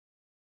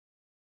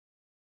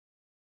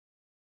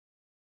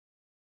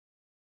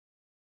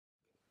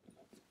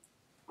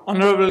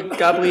Honorable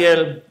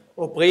Gabriel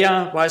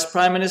Obrea, Vice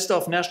Prime Minister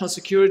of National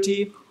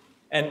Security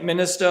and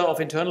Minister of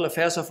Internal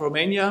Affairs of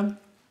Romania,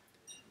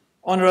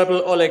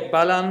 Honorable Oleg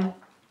Balan,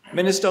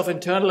 Minister of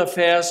Internal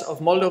Affairs of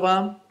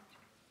Moldova,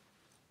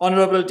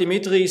 Honorable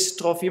Dimitris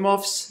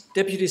Trofimovs,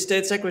 Deputy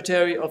State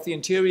Secretary of the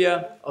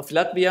Interior of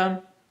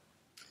Latvia,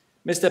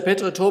 Mr.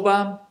 Petru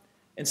Toba,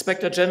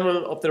 Inspector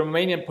General of the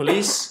Romanian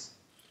Police,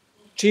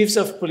 Chiefs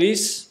of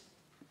Police,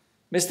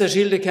 Mr.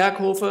 Gilles de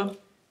Kerkhofer,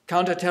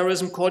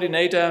 Counter-Terrorism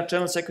Coordinator,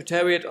 General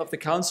Secretariat of the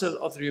Council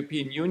of the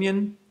European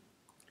Union,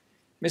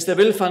 Mr.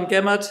 Will van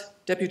Gemmert,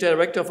 Deputy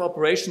Director of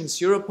Operations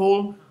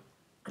Europol,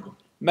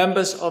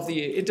 members of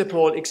the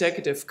Interpol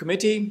Executive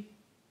Committee,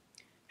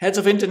 heads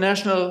of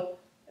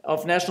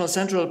national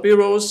central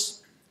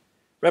bureaus,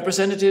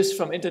 representatives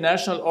from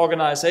international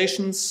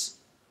organizations,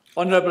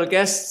 honorable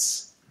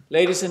guests,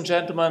 ladies and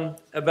gentlemen,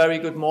 a very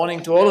good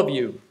morning to all of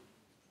you.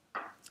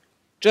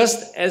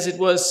 Just as it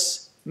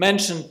was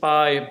mentioned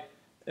by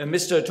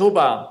Mr.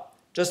 Toba,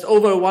 just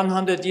over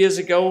 100 years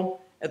ago,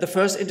 at the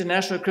first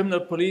International Criminal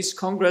Police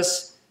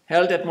Congress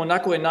held at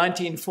Monaco in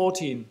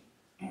 1914,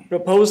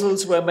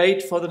 proposals were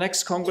made for the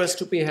next Congress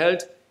to be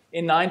held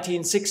in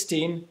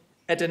 1916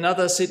 at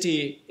another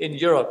city in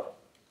Europe.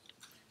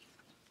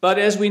 But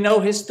as we know,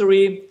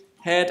 history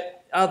had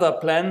other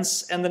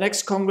plans, and the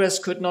next Congress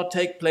could not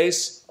take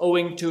place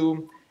owing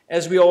to,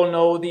 as we all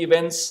know, the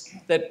events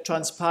that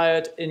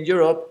transpired in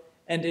Europe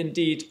and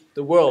indeed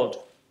the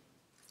world.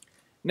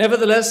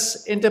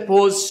 Nevertheless,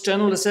 Interpol's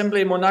General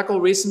Assembly in Monaco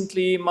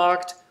recently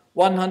marked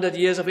 100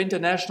 years of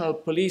international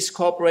police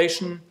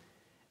cooperation,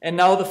 and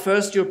now the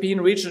first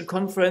European Regional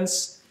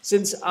Conference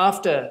since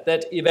after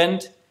that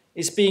event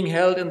is being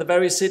held in the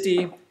very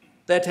city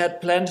that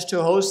had planned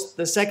to host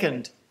the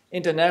second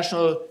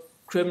International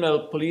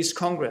Criminal Police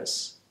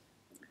Congress.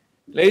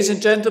 Ladies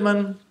and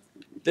gentlemen,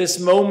 this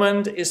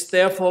moment is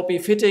therefore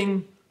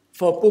befitting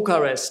for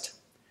Bucharest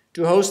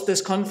to host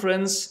this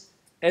conference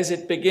as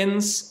it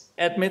begins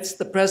amidst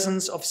the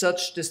presence of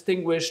such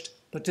distinguished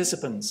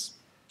participants.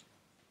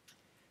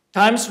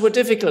 Times were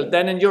difficult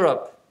then in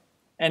Europe,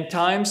 and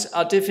times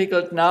are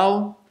difficult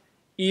now,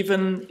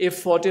 even if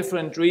for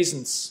different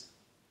reasons.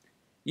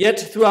 Yet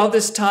throughout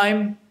this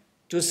time,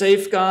 to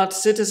safeguard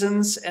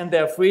citizens and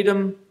their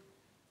freedom,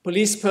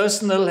 police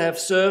personnel have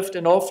served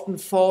and often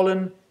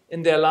fallen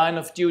in their line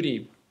of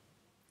duty.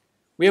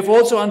 We have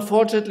also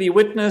unfortunately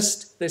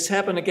witnessed this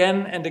happen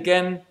again and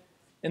again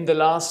in the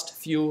last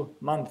few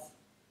months.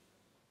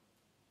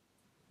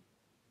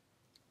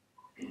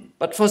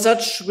 But for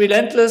such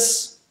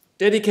relentless,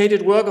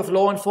 dedicated work of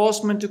law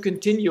enforcement to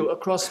continue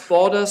across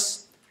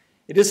borders,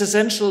 it is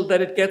essential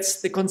that it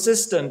gets the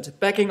consistent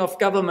backing of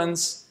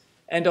governments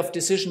and of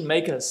decision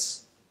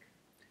makers.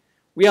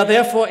 We are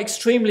therefore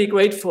extremely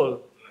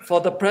grateful for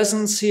the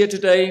presence here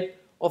today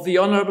of the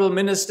honorable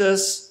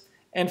ministers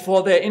and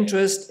for their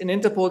interest in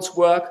Interpol's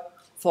work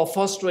for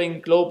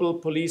fostering global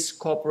police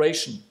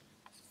cooperation.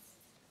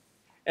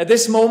 At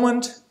this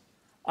moment,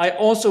 I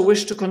also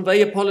wish to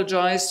convey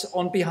apologies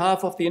on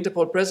behalf of the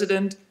Interpol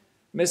President,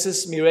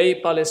 Mrs.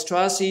 Mireille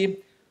Balestrasi,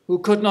 who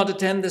could not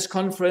attend this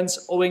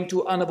conference owing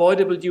to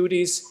unavoidable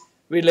duties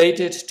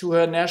related to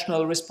her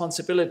national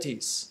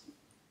responsibilities.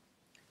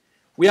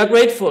 We are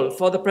grateful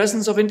for the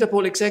presence of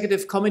Interpol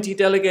Executive Committee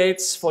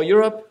delegates for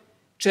Europe,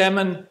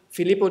 Chairman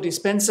Filippo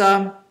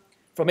Dispenza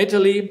from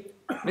Italy,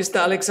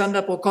 Mr.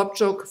 Alexander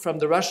Prokopchuk from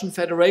the Russian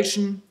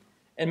Federation,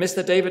 and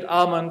Mr. David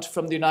Armand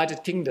from the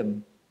United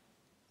Kingdom.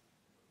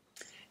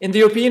 In the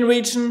European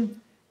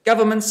region,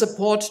 government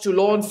support to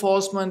law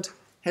enforcement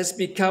has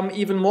become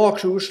even more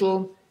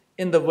crucial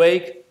in the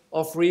wake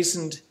of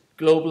recent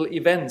global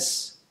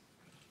events.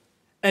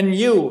 A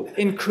new,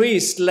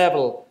 increased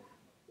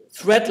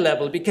threat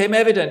level became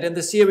evident in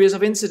the series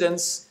of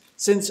incidents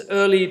since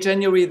early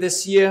January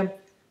this year,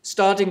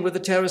 starting with the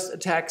terrorist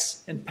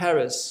attacks in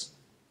Paris.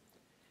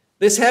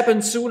 This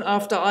happened soon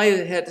after I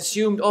had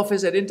assumed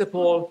office at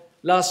Interpol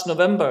last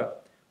November,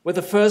 with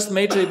the first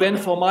major event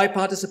for my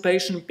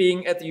participation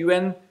being at the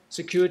UN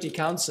Security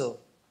Council.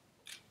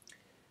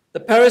 The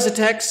Paris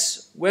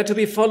attacks were to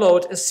be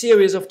followed a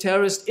series of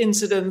terrorist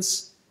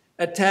incidents,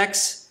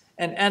 attacks,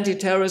 and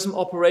anti-terrorism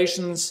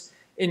operations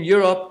in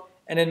Europe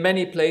and in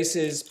many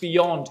places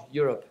beyond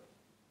Europe.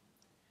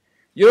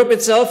 Europe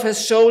itself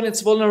has shown its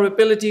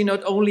vulnerability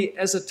not only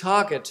as a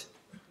target,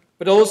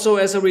 but also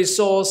as a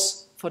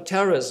resource for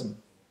terrorism.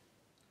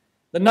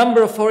 The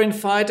number of foreign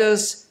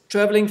fighters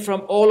traveling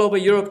from all over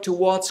Europe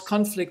towards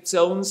conflict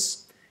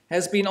zones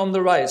has been on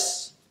the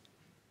rise.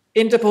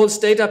 Interpol's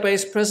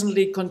database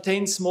presently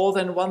contains more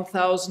than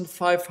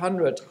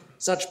 1,500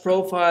 such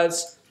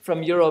profiles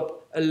from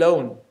Europe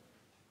alone.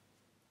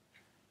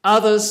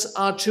 Others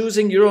are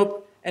choosing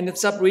Europe and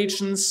its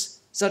sub-regions,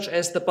 such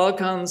as the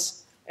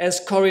Balkans, as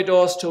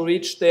corridors to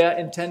reach their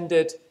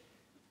intended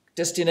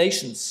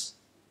destinations.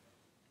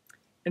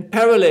 In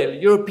parallel,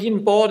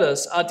 European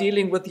borders are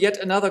dealing with yet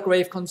another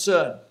grave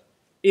concern: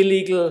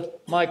 illegal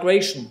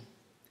migration,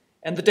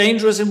 and the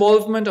dangerous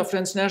involvement of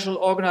transnational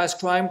organized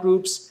crime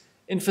groups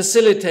in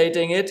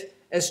facilitating it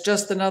as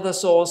just another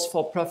source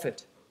for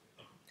profit.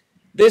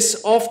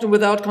 This often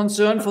without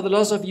concern for the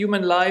loss of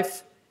human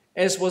life,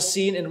 as was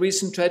seen in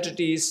recent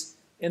tragedies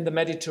in the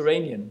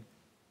Mediterranean.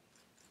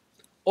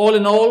 All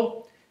in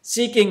all,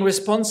 seeking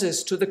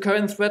responses to the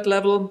current threat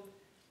level,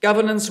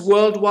 governments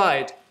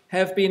worldwide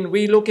have been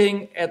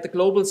relooking at the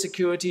global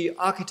security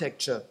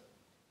architecture.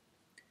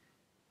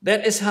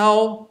 That is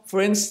how,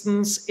 for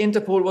instance,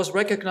 Interpol was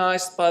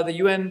recognized by the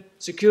UN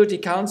Security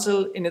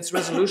Council in its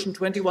Resolution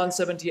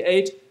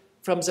 2178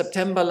 from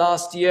September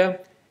last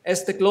year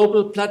as the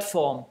global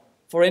platform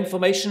for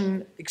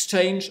information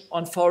exchange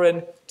on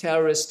foreign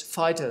terrorist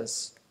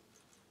fighters.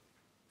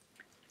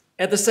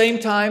 At the same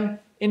time,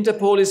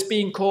 Interpol is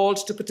being called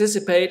to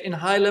participate in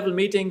high-level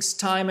meetings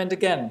time and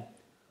again,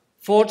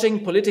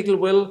 forging political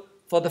will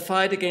for the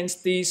fight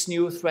against these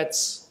new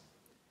threats.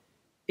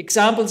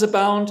 Examples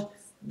abound: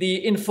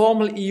 the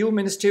informal EU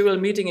ministerial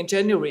meeting in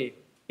January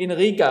in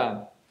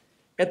Riga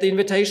at the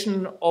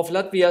invitation of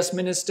Latvia's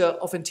Minister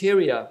of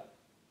Interior.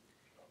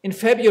 In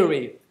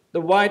February,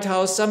 the White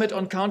House Summit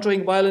on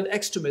Countering Violent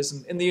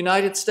Extremism in the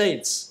United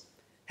States,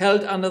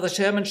 held under the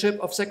chairmanship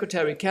of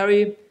Secretary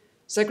Kerry,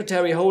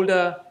 Secretary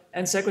Holder,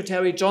 and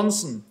Secretary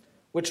Johnson,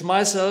 which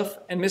myself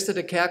and Mr.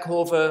 de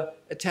Kerkhoven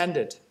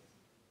attended.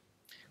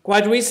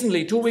 Quite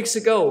recently, 2 weeks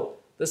ago,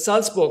 the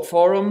Salzburg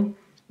Forum,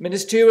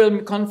 ministerial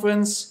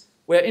conference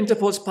where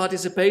Interpol's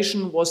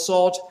participation was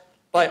sought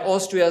by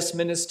Austria's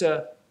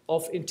Minister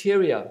of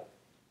Interior.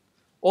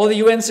 Or the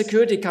UN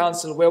Security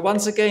Council, where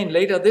once again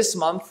later this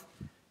month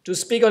to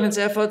speak on its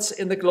efforts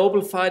in the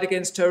global fight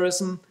against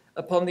terrorism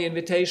upon the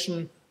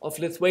invitation of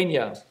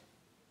Lithuania.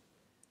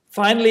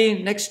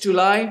 Finally, next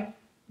July,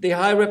 the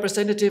High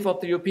Representative of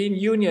the European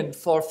Union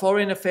for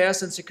Foreign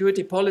Affairs and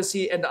Security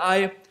Policy and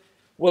I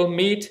will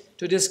meet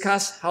to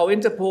discuss how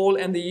Interpol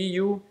and the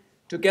EU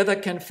together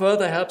can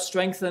further help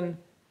strengthen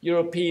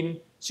European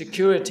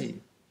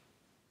security.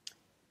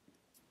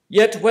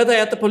 Yet, whether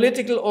at the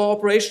political or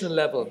operational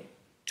level,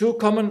 two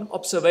common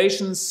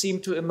observations seem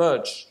to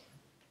emerge.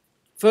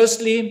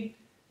 Firstly,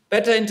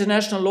 better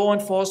international law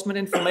enforcement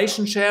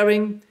information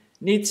sharing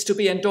needs to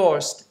be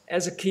endorsed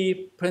as a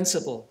key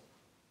principle.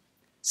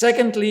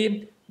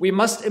 Secondly, we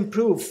must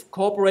improve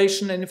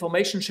cooperation and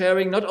information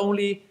sharing not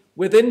only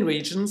within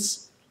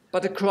regions,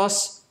 but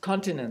across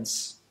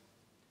continents.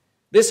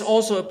 This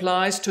also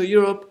applies to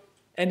Europe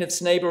and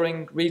its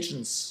neighboring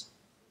regions.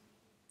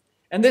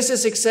 And this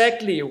is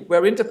exactly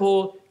where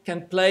Interpol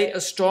can play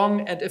a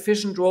strong and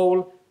efficient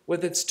role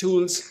with its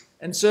tools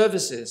and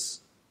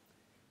services.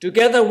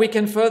 Together, we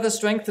can further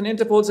strengthen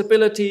Interpol's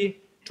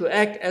ability to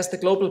act as the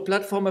global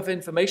platform of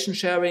information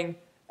sharing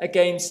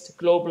against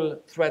global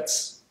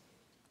threats.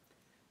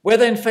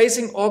 Whether in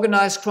facing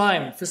organized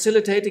crime,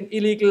 facilitating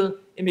illegal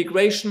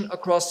immigration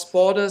across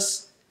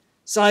borders,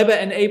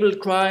 cyber-enabled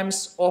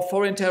crimes, or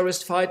foreign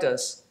terrorist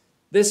fighters,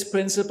 this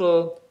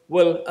principle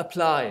will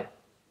apply.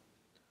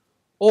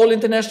 All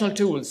international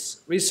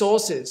tools,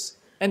 resources,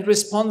 and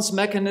response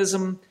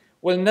mechanisms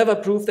will never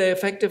prove their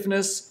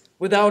effectiveness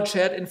without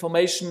shared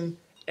information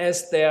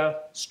as their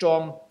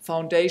strong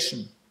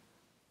foundation.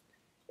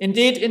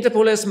 Indeed,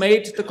 Interpol has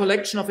made the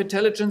collection of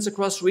intelligence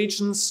across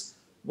regions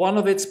one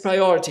of its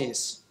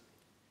priorities.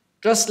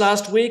 Just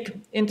last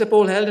week,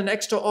 Interpol held an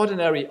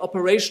extraordinary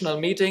operational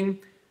meeting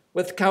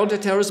with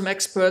counterterrorism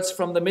experts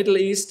from the Middle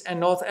East and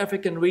North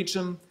African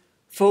region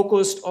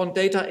focused on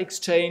data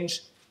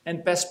exchange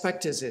and best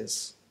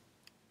practices.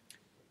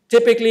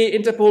 Typically,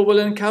 Interpol will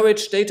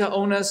encourage data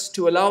owners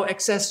to allow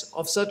access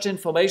of such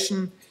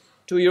information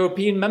to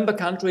European member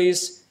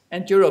countries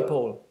and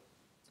Europol.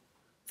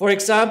 For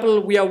example,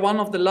 we are one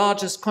of the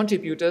largest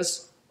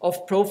contributors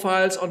of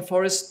profiles on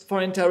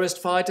foreign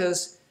terrorist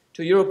fighters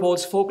to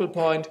Europol's Focal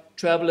Point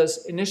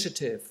Travelers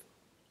Initiative.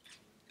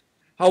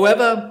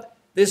 However,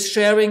 this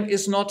sharing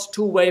is not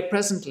two-way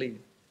presently.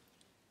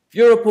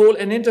 Europol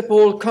and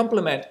Interpol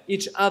complement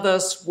each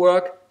other's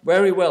work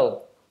very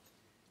well,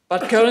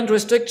 but current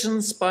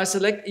restrictions by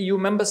select EU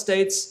member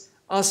states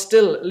are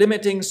still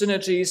limiting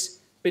synergies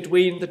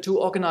between the two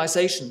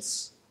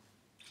organizations.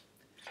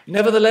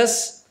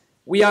 Nevertheless,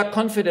 we are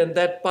confident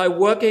that by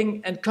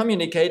working and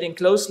communicating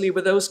closely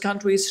with those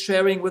countries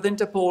sharing with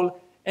Interpol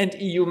and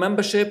EU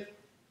membership,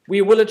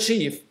 we will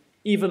achieve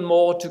even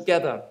more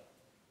together.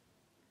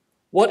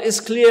 What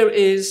is clear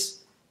is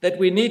that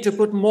we need to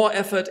put more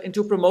effort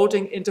into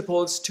promoting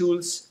Interpol's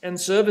tools and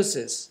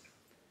services.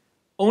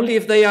 Only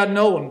if they are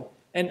known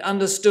and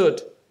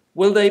understood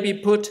will they be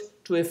put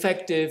to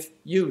effective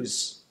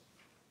use.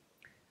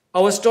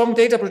 Our strong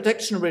data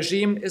protection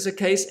regime is a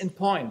case in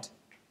point.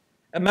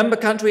 A member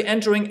country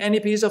entering any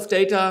piece of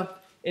data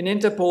in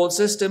Interpol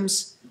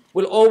systems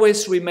will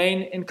always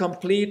remain in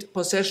complete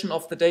possession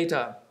of the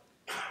data,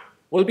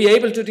 will be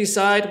able to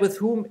decide with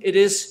whom it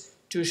is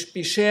to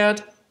be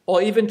shared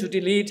or even to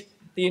delete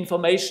the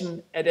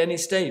information at any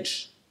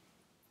stage.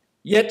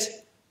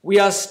 Yet, we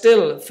are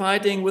still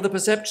fighting with the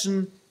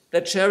perception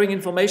that sharing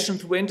information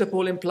through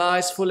Interpol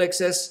implies full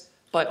access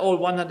by all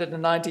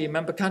 190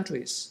 member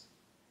countries.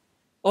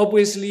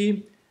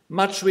 Obviously,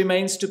 much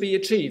remains to be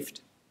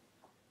achieved.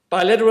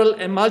 Bilateral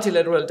and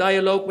multilateral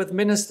dialogue with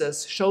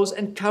ministers shows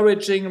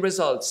encouraging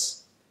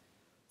results.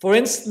 For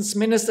instance,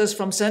 ministers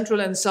from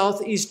Central and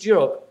Southeast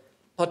Europe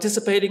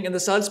participating in the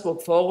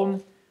Salzburg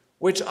Forum,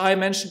 which I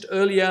mentioned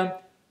earlier,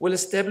 will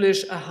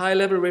establish a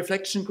high-level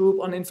reflection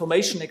group on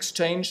information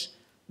exchange,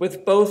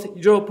 with both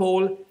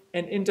Europol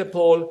and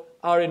Interpol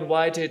are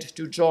invited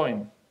to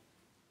join.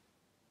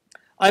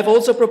 I've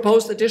also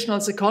proposed additional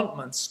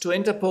secondments to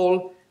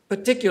Interpol,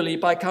 particularly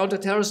by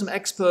counterterrorism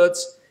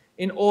experts,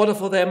 in order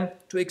for them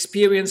to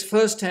experience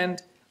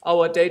firsthand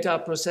our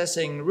data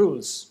processing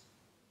rules.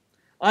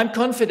 I'm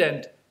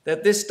confident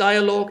that this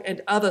dialogue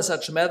and other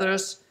such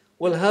measures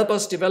will help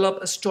us develop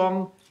a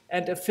strong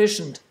and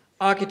efficient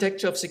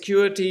architecture of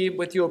security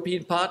with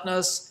European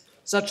partners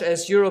such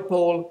as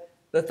Europol,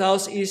 the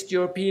Southeast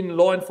European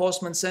Law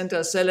Enforcement Center,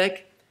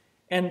 SELEC,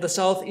 and the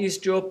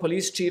Southeast Europe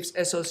Police Chiefs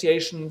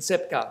Association,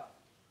 SEPCA.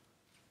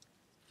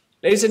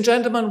 Ladies and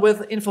gentlemen,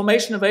 with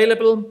information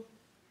available,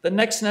 the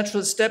next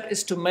natural step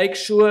is to make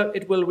sure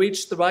it will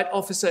reach the right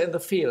officer in the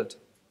field.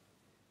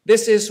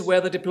 This is where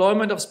the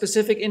deployment of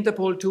specific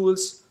Interpol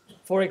tools,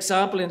 for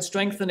example in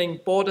strengthening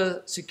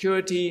border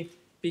security,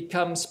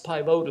 becomes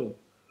pivotal.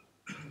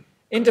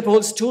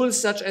 Interpol's tools,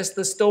 such as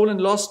the Stolen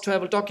Lost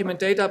Travel Document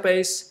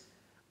Database,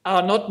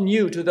 are not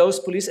new to those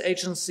police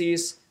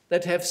agencies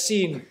that have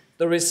seen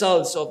the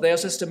results of their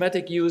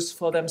systematic use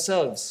for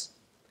themselves.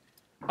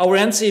 Our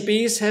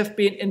NCBs have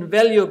been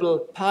invaluable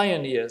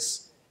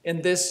pioneers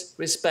in this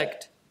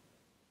respect.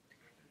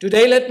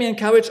 Today, let me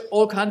encourage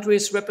all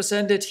countries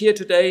represented here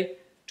today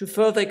to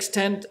further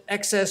extend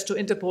access to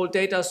Interpol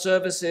data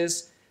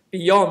services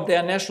beyond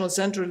their national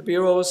central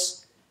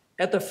bureaus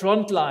at the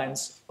front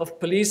lines of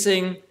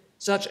policing,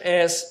 such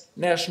as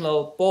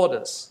national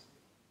borders.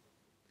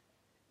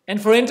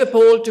 And for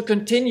Interpol to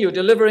continue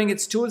delivering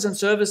its tools and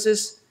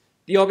services,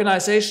 the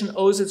organization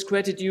owes its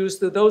gratitude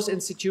to those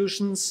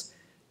institutions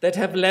that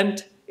have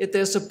lent it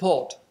their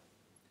support.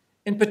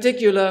 In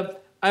particular,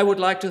 I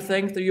would like to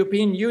thank the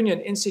European Union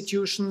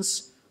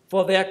institutions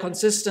for their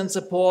consistent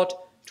support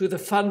to the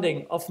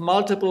funding of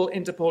multiple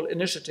Interpol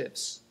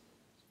initiatives.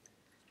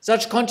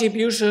 Such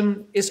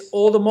contribution is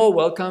all the more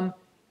welcome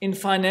in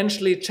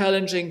financially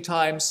challenging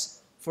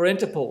times for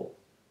Interpol.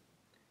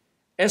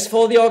 As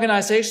for the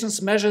organization's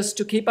measures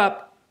to keep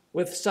up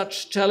with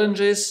such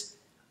challenges,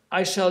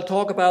 I shall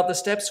talk about the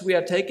steps we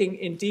are taking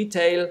in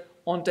detail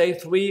on day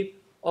 3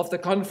 of the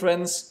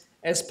conference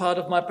as part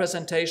of my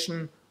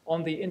presentation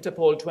on the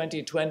Interpol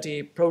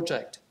 2020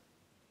 project.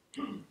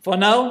 For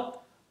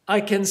now, I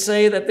can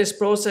say that this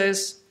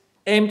process,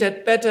 aimed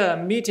at better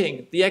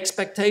meeting the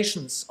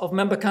expectations of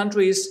member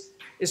countries,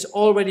 is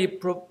already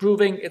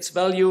proving its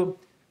value,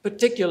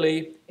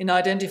 particularly in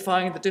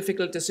identifying the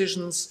difficult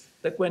decisions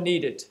that were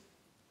needed.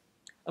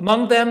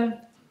 Among them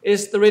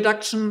is the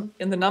reduction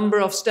in the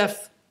number of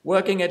staff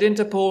working at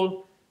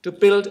Interpol to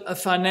build a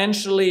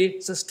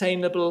financially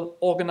sustainable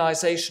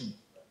organization.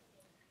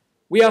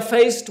 We are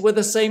faced with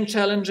the same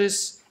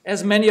challenges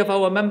as many of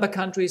our member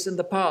countries in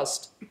the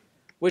past,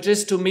 which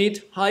is to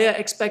meet higher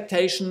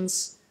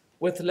expectations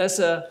with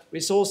lesser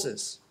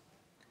resources.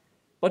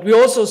 But we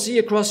also see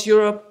across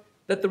Europe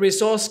that the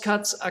resource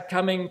cuts are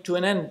coming to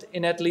an end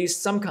in at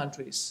least some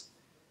countries.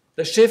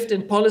 The shift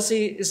in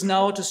policy is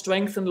now to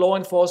strengthen law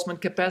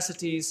enforcement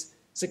capacities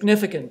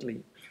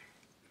significantly.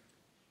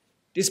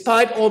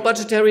 Despite all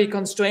budgetary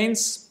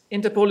constraints,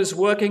 Interpol is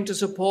working to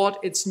support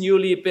its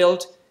newly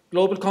built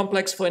Global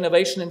Complex for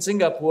Innovation in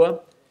Singapore,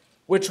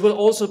 which will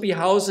also be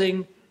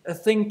housing a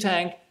think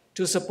tank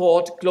to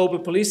support global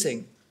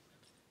policing.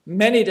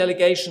 Many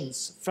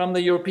delegations from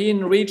the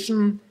European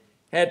region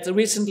had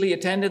recently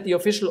attended the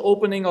official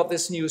opening of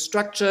this new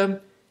structure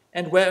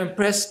and were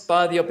impressed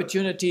by the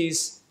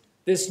opportunities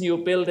this new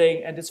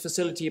building and its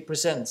facility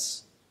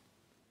presents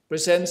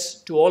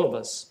to all of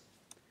us.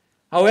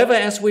 However,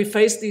 as we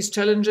face these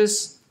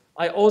challenges,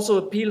 I also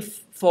appeal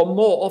for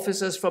more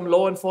officers from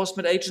law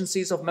enforcement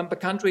agencies of member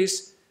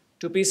countries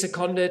to be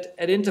seconded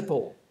at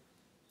Interpol.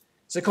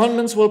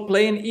 Secondments will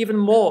play an even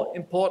more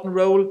important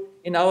role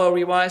in our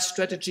revised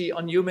strategy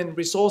on human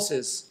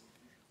resources,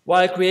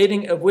 while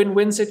creating a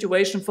win-win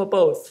situation for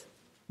both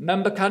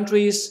member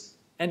countries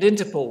and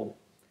Interpol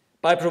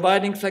by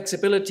providing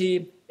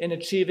flexibility in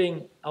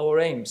achieving our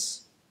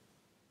aims.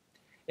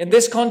 In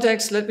this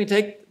context, let me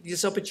take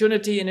this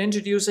opportunity in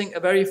introducing a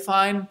very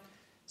fine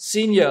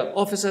senior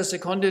officer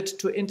seconded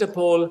to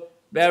Interpol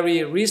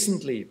very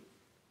recently.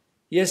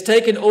 He has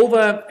taken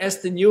over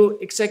as the new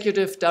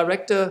Executive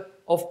Director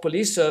of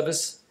Police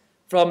Service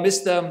from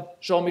Mr.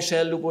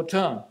 Jean-Michel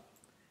Louboutin.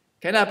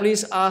 Can I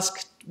please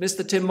ask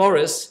Mr. Tim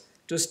Morris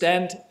to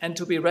stand and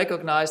to be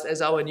recognized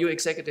as our new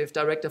Executive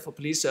Director for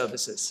Police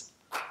Services?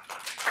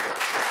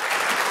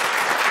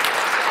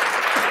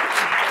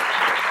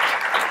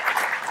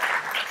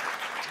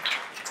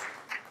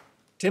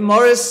 Tim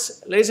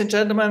Morris, ladies and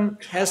gentlemen,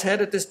 has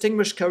had a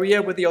distinguished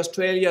career with the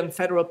Australian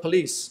Federal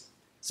Police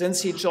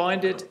since he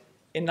joined it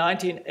in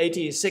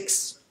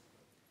 1986.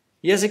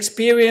 He has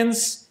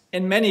experience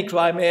in many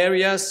crime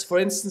areas, for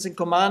instance, in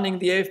commanding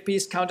the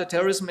AFP's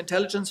counterterrorism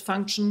intelligence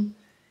function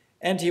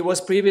and he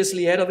was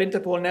previously head of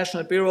Interpol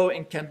National Bureau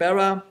in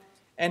Canberra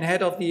and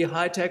head of the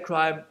high-tech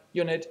crime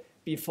unit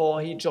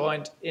before he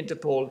joined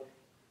Interpol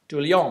to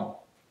Lyon.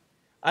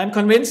 I'm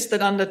convinced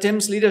that under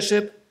Tim's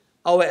leadership,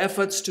 our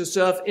efforts to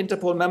serve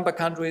Interpol member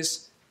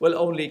countries will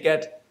only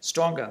get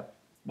stronger.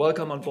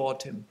 Welcome on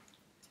board, Tim.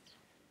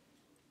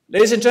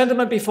 Ladies and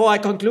gentlemen, before I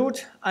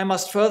conclude, I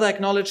must further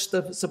acknowledge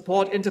the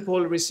support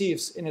Interpol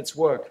receives in its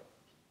work.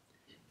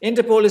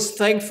 Interpol is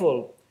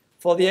thankful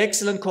for the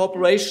excellent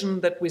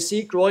cooperation that we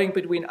see growing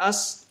between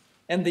us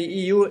and the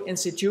EU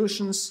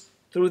institutions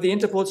through the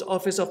Interpol's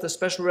Office of the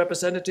Special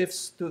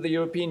Representatives to the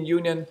European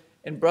Union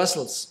in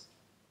Brussels.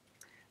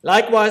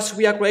 Likewise,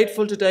 we are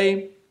grateful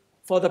today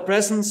for the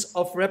presence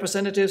of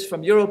representatives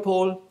from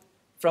Europol,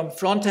 from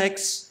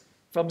Frontex,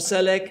 from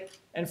CELEC,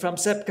 and from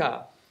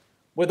SEPCA,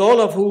 with all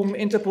of whom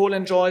Interpol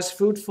enjoys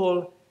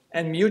fruitful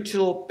and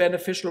mutual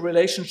beneficial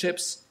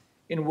relationships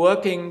in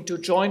working to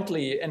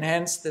jointly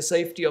enhance the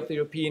safety of the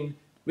European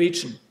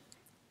region.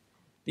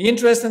 The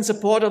interest and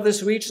support of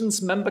this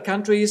region's member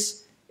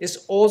countries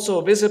is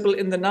also visible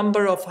in the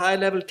number of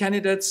high-level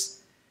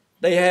candidates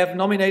they have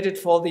nominated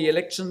for the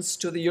elections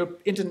to the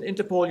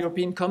Interpol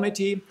European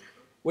Committee,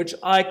 which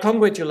I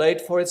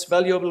congratulate for its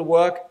valuable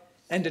work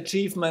and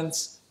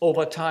achievements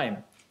over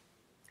time.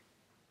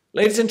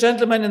 Ladies and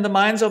gentlemen, in the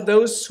minds of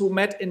those who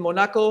met in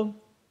Monaco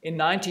in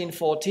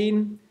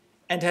 1914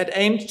 and had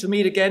aimed to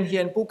meet again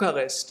here in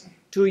Bucharest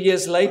 2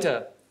 years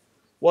later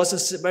was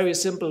a very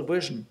simple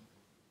vision: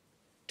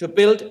 to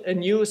build a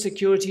new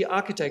security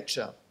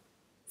architecture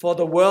for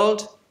the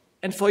world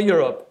and for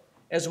Europe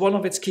as one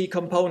of its key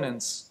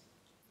components.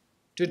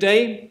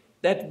 Today,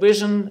 that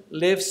vision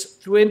lives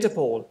through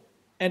Interpol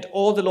and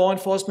all the law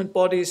enforcement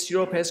bodies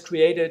Europe has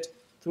created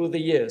through the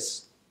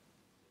years.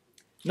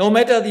 No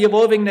matter the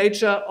evolving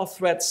nature of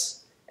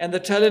threats and the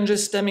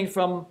challenges stemming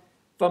from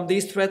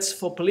these threats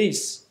for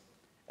police,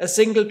 a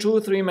single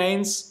truth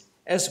remains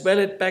as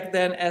valid back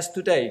then as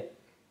today.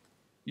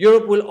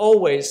 Europe will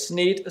always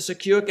need a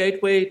secure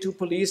gateway to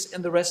police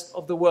in the rest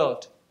of the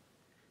world,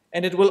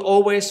 and it will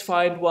always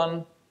find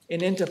one in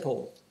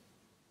Interpol.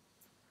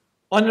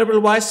 Honorable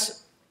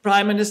Vice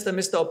Prime Minister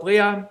Mr.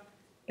 Oprea,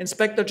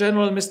 Inspector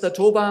General Mr.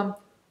 Toba,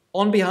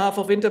 on behalf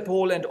of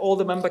Interpol and all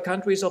the member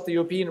countries of the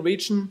European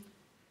region,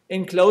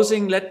 in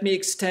closing, let me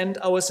extend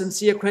our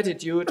sincere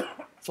gratitude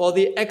for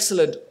the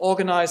excellent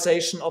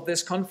organization of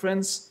this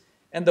conference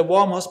and the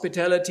warm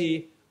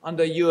hospitality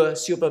under your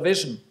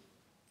supervision.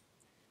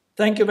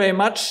 Thank you very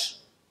much.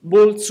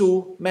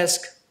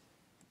 Mulțumesc.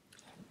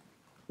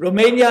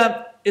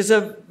 Romania is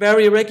a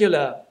very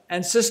regular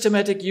and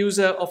systematic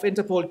user of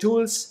Interpol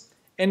tools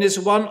and is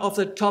one of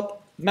the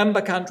top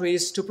member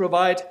countries to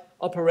provide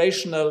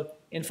operational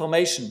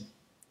information.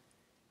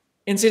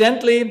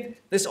 Incidentally,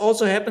 this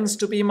also happens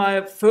to be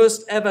my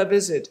first ever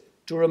visit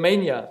to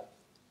Romania.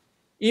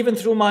 Even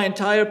through my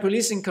entire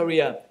policing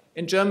career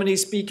in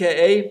Germany's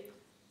BKA,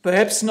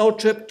 perhaps no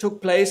trip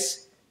took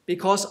place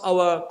because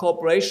our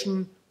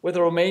cooperation with the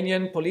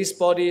Romanian police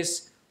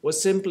bodies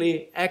was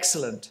simply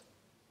excellent,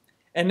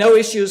 and no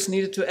issues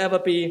needed to ever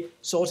be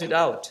sorted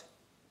out.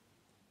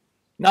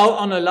 Now,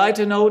 on a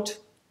lighter note,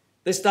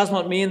 this does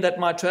not mean that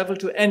my travel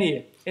to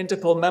any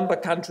Interpol member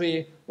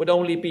country would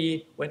only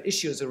be when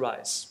issues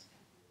arise.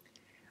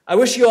 I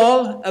wish you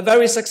all a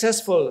very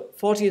successful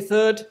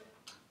 43rd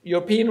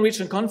European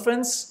Regional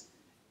Conference,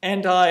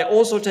 and I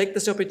also take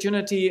this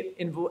opportunity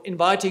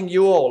inviting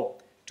you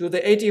all to the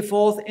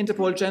 84th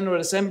Interpol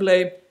General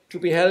Assembly to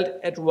be held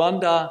at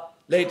Rwanda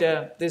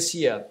later this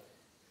year.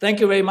 Thank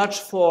you very much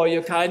for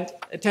your kind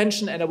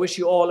attention, and I wish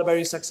you all a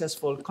very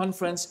successful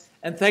conference.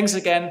 And thanks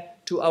again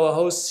to our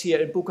hosts here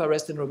in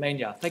Bucharest in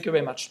Romania. Thank you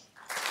very much.